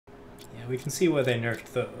Yeah, we can see why they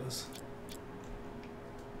nerfed those.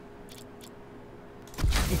 I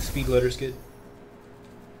think speed loader's good.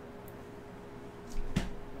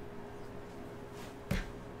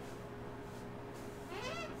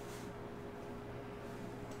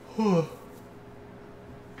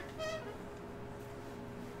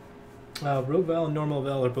 Rogue Val and Normal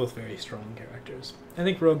Val are both very strong characters. I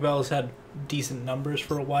think Rogue Val has had decent numbers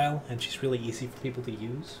for a while, and she's really easy for people to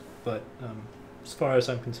use, but as far as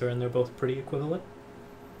I'm concerned, they're both pretty equivalent.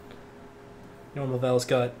 Normal Val's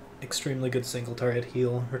got extremely good single target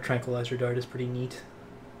heal. Her Tranquilizer Dart is pretty neat.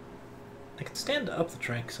 I could stand up the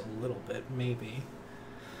tranks a little bit, maybe.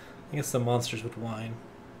 I guess the monsters would whine.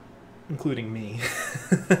 Including me.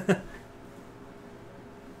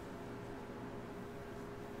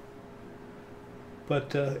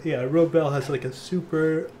 But yeah, Rogue Val has like a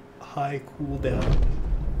super high cooldown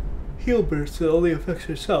heal burst that only affects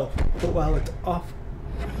herself. But while it's off,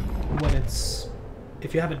 when it's...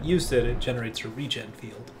 if you haven't used it, it generates a regen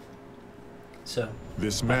field. So,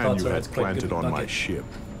 this man you had planted on my ship.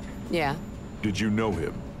 Yeah. Did you know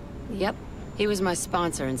him? Yep. He was my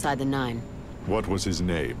sponsor inside the Nine. What was his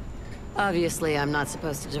name? Obviously, I'm not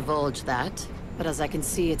supposed to divulge that, but as I can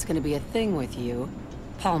see, it's gonna be a thing with you.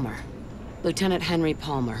 Palmer. Lieutenant Henry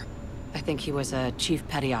Palmer. I think he was a chief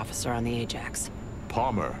petty officer on the Ajax.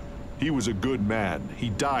 Palmer? He was a good man. He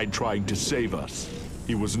died trying to save us.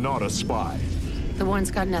 He was not a spy. The one's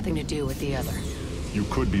got nothing to do with the other. You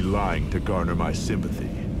could be lying to garner my sympathy.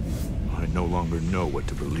 I no longer know what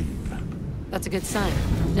to believe. That's a good sign.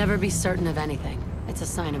 Never be certain of anything. It's a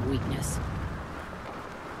sign of weakness.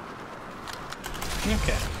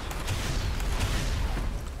 Okay.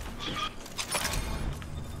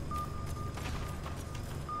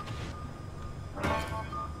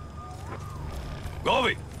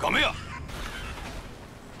 Gobi, come here.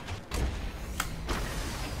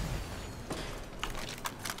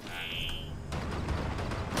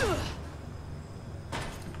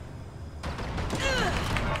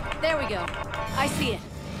 There we go. I see it.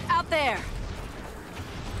 Out there.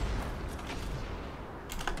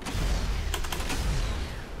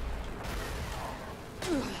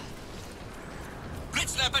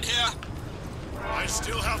 Blitzleopard here. I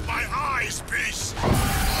still have my eyes, beast!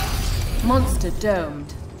 Monster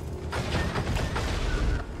domed.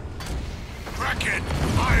 Kraken,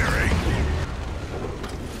 firing!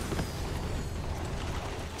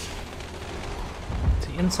 Is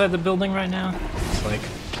he inside the building right now? It's like...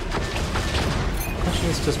 question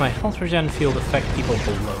is, does my health regen field affect people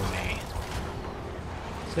below me?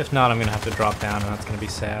 So if not, I'm gonna have to drop down and that's gonna be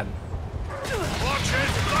sad. Watch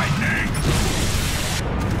it, lightning!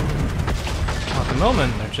 Well, at the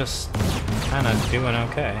moment, they're just kinda doing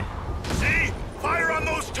okay. See? Fire on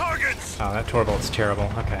those targets! Oh, that Torbolt's terrible.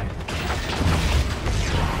 Okay.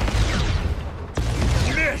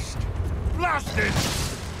 Missed! Blasted!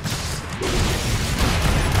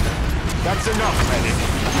 That's enough, medic.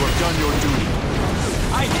 You have done your duty.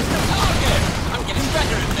 I hit the target. I'm getting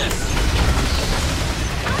better at this.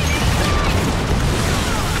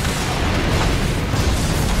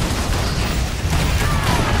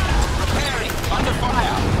 Repairing. Under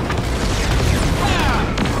fire. Bam!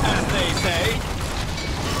 As they say.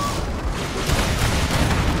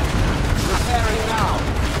 Repairing now.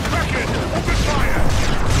 Kraken, open fire!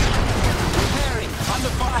 Repairing.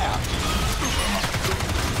 Under fire.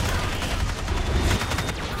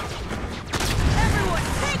 Everyone,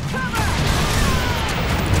 take cover!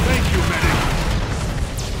 Thank you, medic.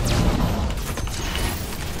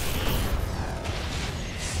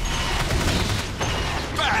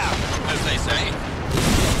 Bam! As they say.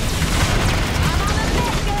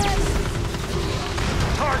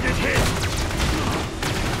 Target hit!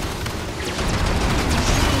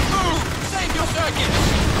 Move! Save your circuit!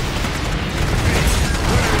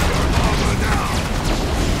 Where's your armor now?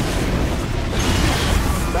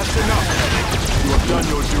 That's enough, medic. You have done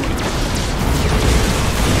your duty.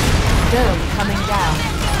 Dome coming down.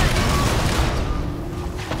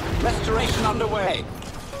 Restoration underway.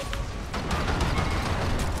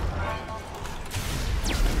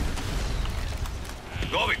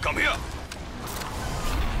 Gobi, come here.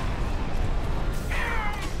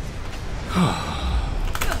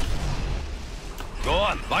 Go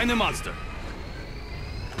on, find the monster.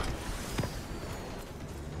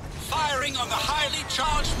 Firing on the highly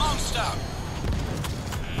charged monster.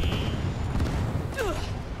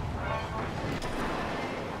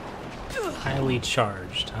 Highly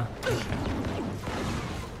charged, huh?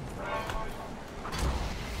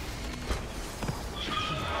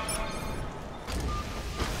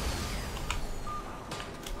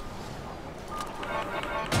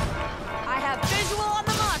 I have visual on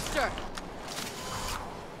the monster.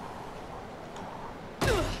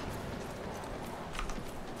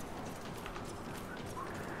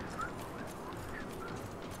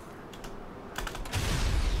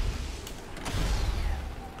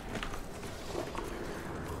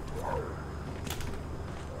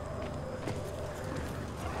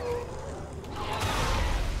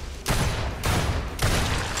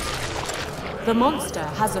 The monster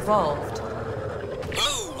has evolved.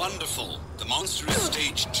 Oh, wonderful. The monster is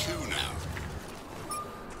stage 2 now.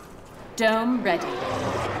 Dome ready.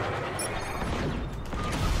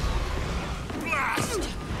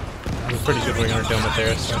 I'm pretty good winging our dome it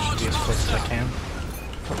there, so I should be as close as I can.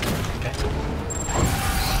 Okay.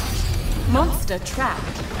 Monster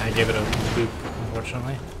trapped. I gave it a loop,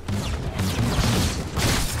 unfortunately.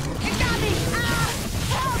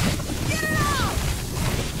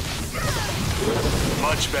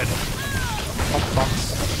 Much better.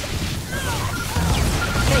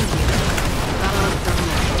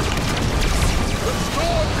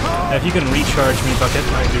 If you can recharge me, Bucket,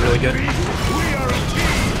 that would be really good.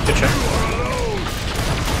 Good check.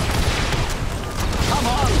 Come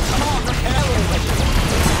on, the hell!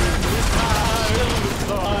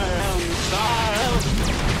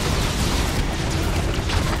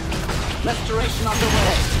 Restoration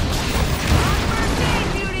underway.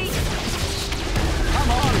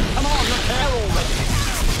 Come on, repair already.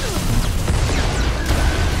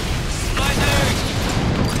 Lightning!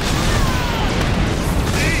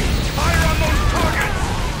 Fire on those targets!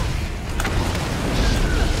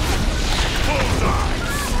 Bullseye!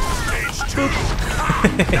 Stage 2!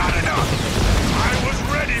 Not enough! I was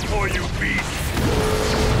ready for you, beast!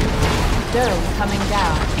 Dome coming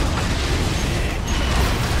down.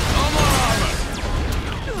 No more armor!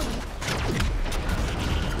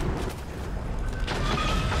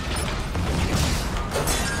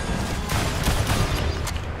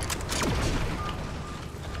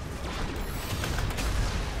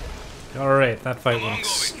 Alright, that fight went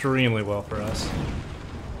extremely well for us.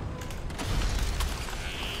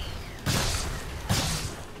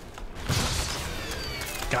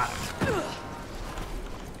 Got it.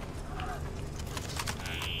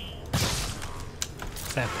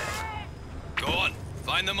 That bad. Go on,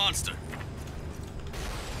 find the monster.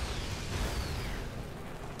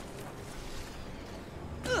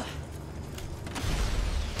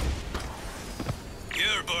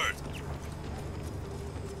 Here, bird.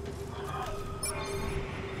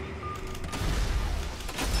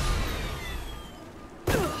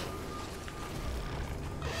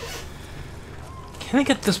 I think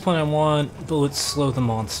at this point I want bullets slow the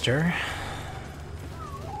monster.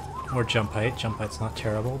 Or jump height. Jump height's not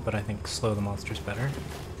terrible, but I think slow the monster's better.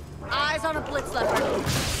 Eyes on a blitz leopard.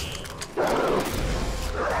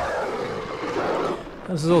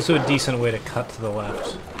 This is also a decent way to cut to the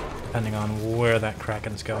left, depending on where that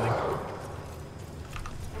Kraken's going.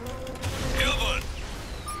 Here, bird.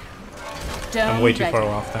 Dome I'm way too ready. far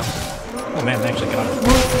off though. Oh man, they actually got it.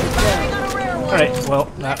 Monster dome. Alright, well,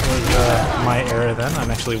 that was my error then. I'm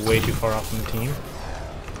actually way too far off from the team.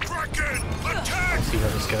 Kraken! Attack! Let's see how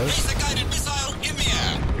this goes. Place a guided missile in the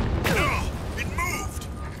air. No! It moved!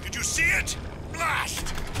 Did you see it?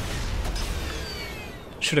 Blast!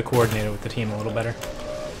 Should have coordinated with the team a little better.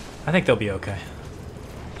 I think they'll be okay.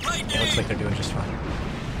 Lightning! Looks like they're doing just fine.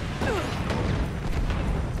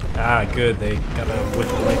 Ah, good. They got a whiff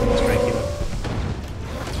of lightning strike even.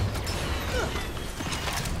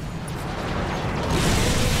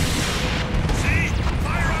 See?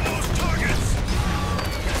 Fire on those targets!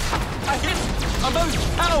 A hit! A most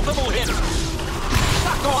palpable hit!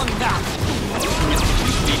 Suck on that!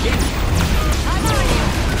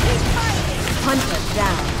 Hunter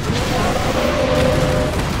down.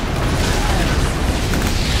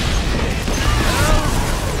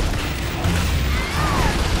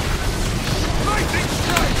 Lightning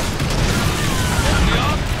strike!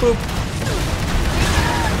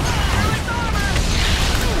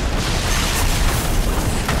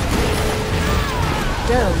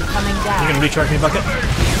 Dome coming You down. gonna recharge me, Bucket? Open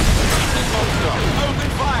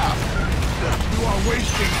fire! You are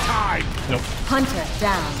wasting time! Nope. Hunter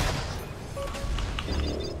down.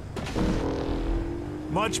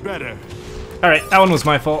 Much better. Alright, that one was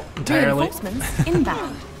my fault entirely. Reinforcements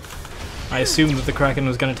inbound. I assumed that the Kraken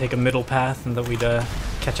was gonna take a middle path and that we'd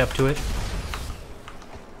catch up to it.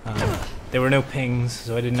 There were no pings,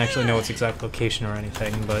 so I didn't actually know its exact location or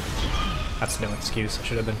anything, but that's no excuse. I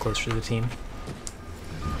should have been closer to the team.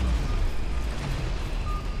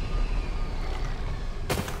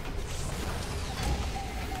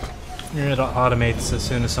 It automates as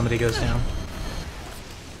soon as somebody goes down.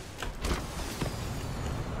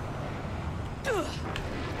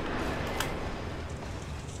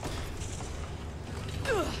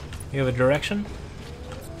 You have a direction?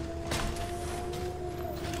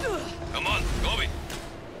 Come on, Gobi.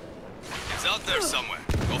 It's out there somewhere.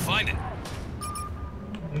 Go find it.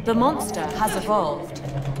 The monster has evolved.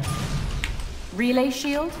 Relay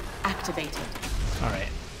shield activated. Alright.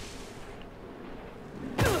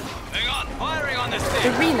 Hang on, firing on this The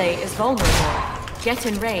thing. relay is vulnerable. Get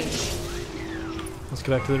in range. Let's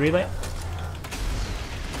go back to the relay.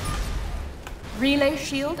 Relay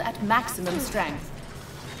shield at maximum strength.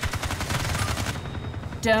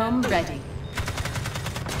 Dome ready.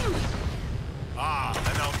 Ah,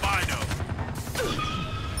 an albino.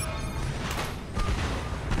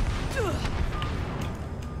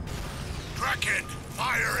 Kraken,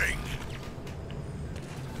 firing.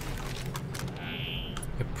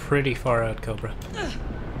 You're pretty far out, Cobra.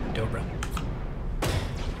 Dobra.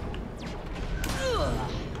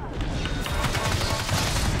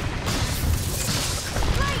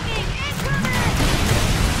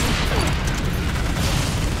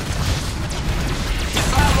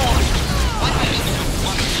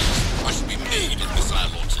 Must be made in missile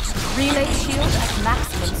launchers. Relay shield at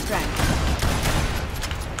maximum strength.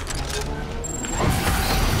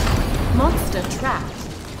 Monster trapped.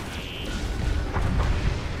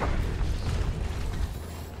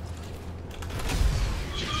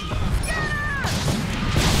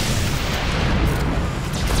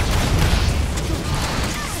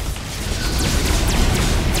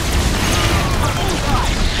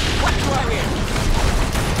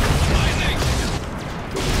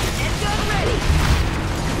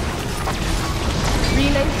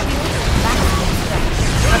 Relay shield at maximum strength.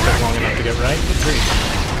 That took long enough to get right. Good grief.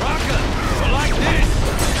 Rocket! Like this!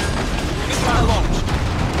 Missile launched.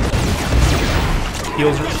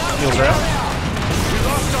 Heals are out. We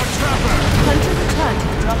lost our trapper. Hunter return to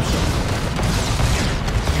the dropship.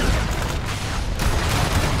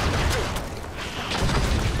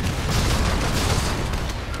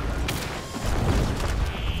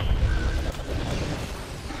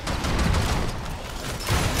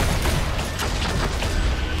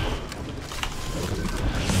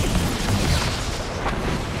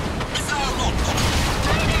 Missile launched.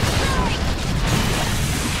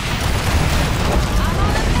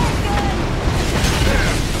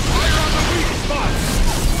 Fire on the weak spots.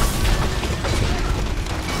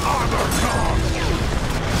 Armor dog.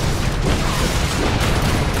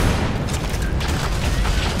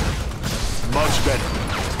 Much better.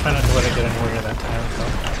 Try not to let it get anywhere near that tire,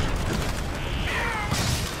 though.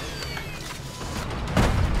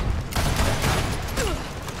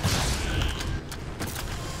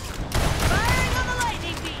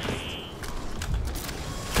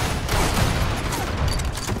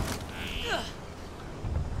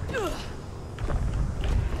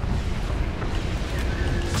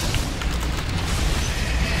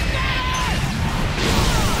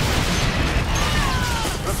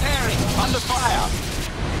 Repairing. Under fire.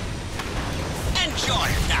 Enjoy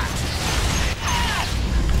that.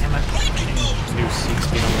 Damn it. New seat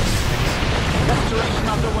speed on this thing. Restoration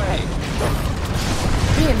underway.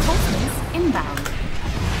 Reinforcements inbound.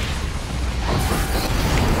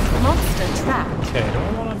 Monster trapped. Okay, do I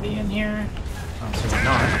want to be in here? Oh, so we're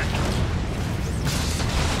not.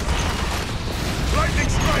 Lightning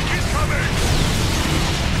strike incoming.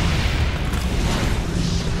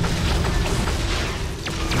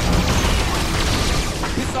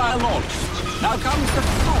 Missile launched. Now comes the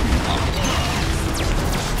fun part.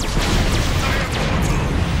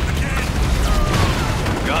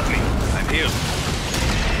 Got me. I'm healed.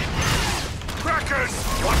 Crackers!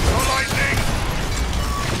 Watch the lightning!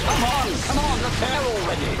 Come on, repair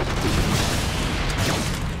already.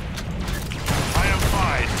 I am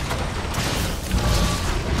fine.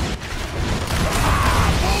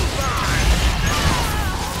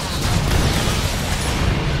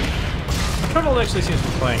 Turtle actually seems to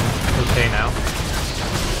be playing okay now.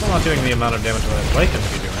 Still not doing the amount of damage that I'd like him to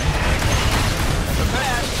be doing.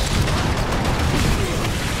 Prepare.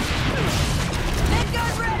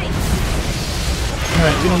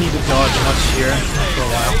 Alright, we don't need to dodge much here for a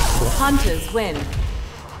while. Cool. Hunters win.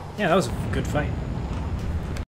 Yeah, that was a good fight.